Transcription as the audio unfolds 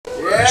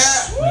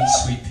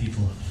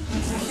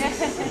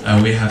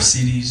We have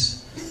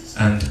CDs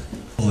and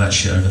all that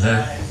shit over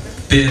there.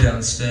 Beer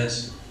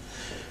downstairs.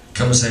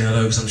 Come and say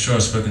hello, because I'm sure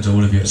I've spoken to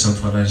all of you at some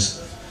point.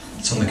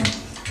 It's on the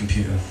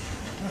computer.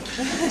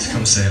 So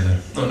come and say hello.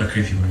 Not in a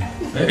creepy way.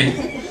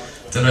 Maybe.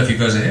 Don't know if you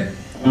guys are here.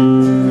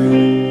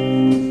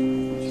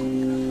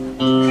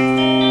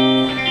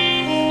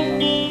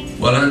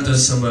 While Anne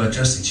does some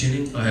drastic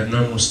tuning, I have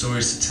no more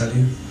stories to tell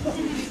you.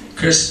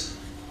 Chris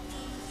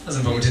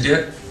hasn't vomited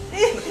yet.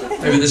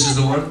 Maybe this is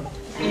the one.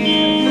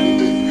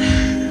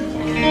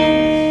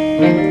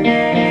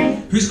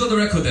 Who's got the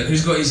record then?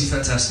 Who's got Easy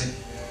Fantastic?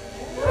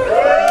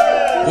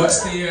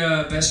 What's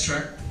the best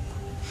track?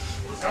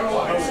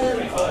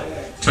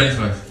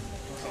 25.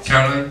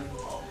 Caroline?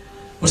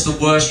 What's the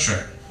worst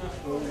track?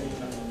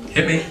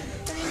 Hit me.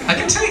 I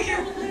can take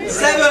it.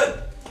 7.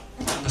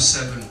 Number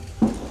 7.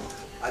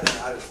 I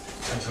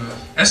don't know.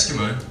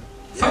 Eskimo?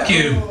 Fuck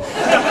you!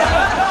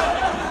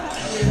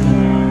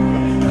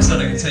 I said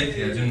I could take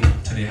it, I didn't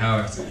tell you how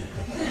I have to.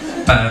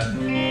 Bad.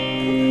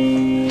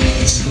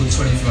 This is called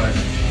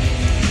 25.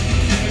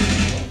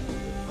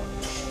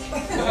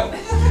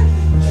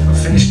 I've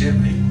finished it,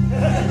 mate.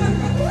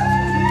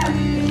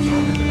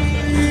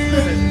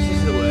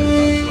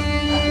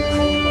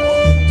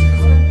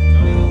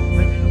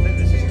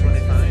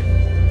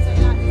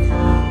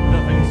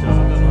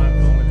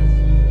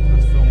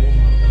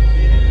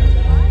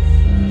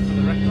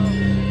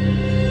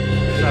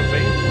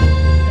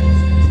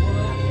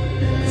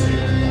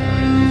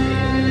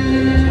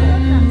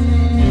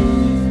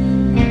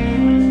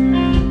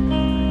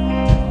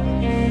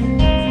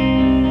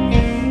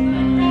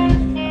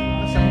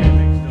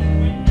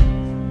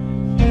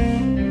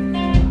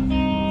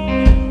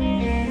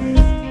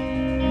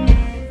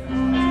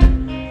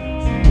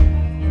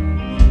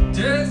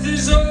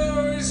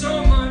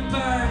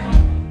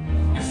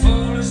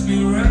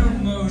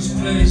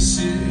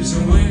 Places,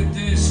 and with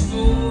this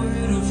full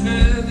head of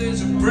hair,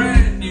 there's a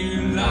brand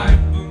new life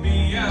for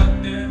me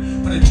out there,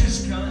 but I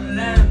just can't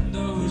land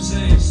those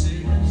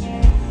aces.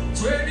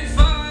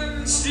 25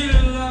 and still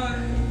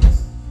alive,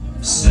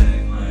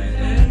 sang my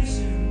airs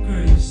and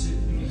graces.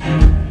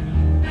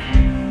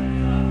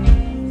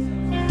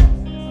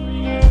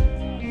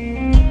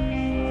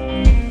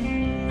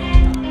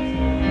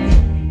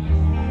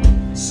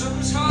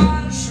 Summer's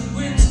harsh and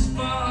winter's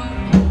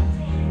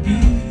barred,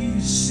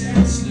 bees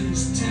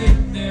senseless take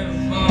their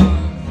mark.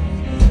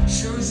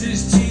 Shows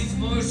his teeth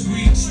most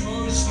weeks,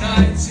 most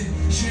nights. It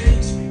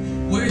shakes me,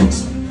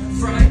 wakes me,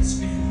 frights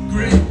me,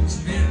 grins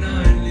me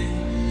nightly.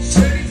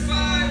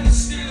 25 is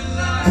still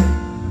alive,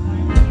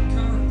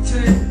 can't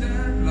take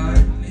that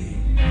lightly.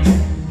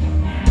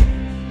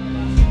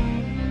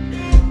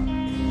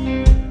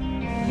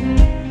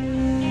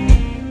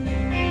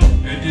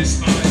 And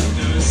despite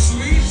the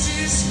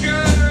sweetest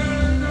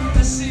girl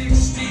number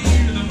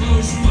 16, the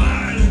most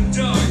violent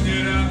dog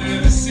that I've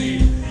ever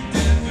seen,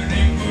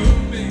 deafening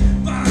moving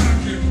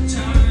back in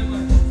time,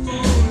 like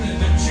fall in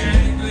the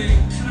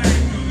jangling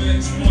clank of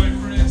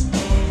ex-boyfriend's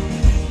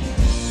bones.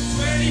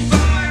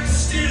 25 is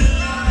still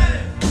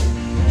alive,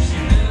 she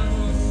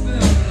never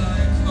felt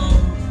like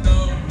home, no.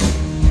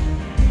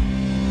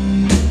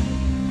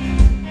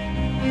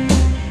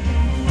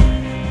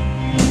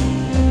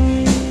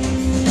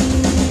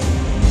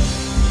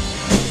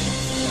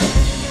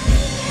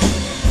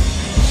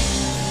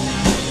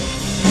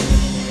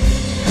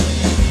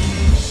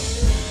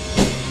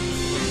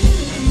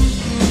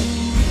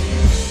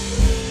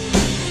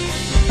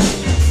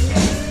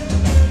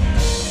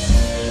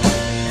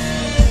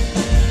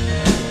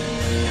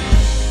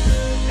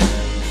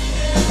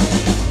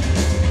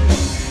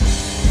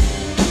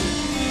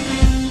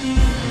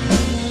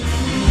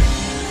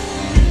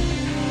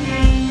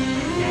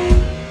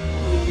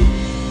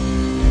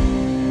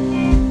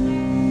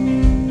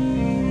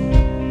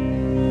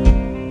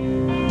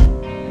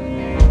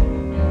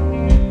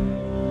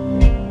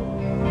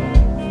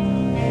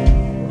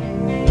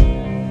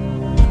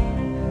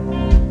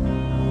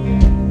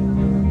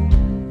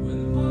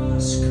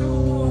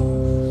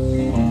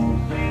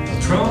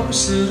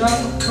 Promise that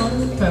I'll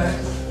come back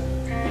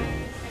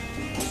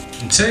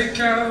and take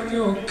out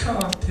your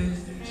carpet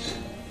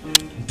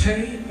and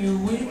paint your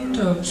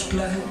windows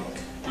black.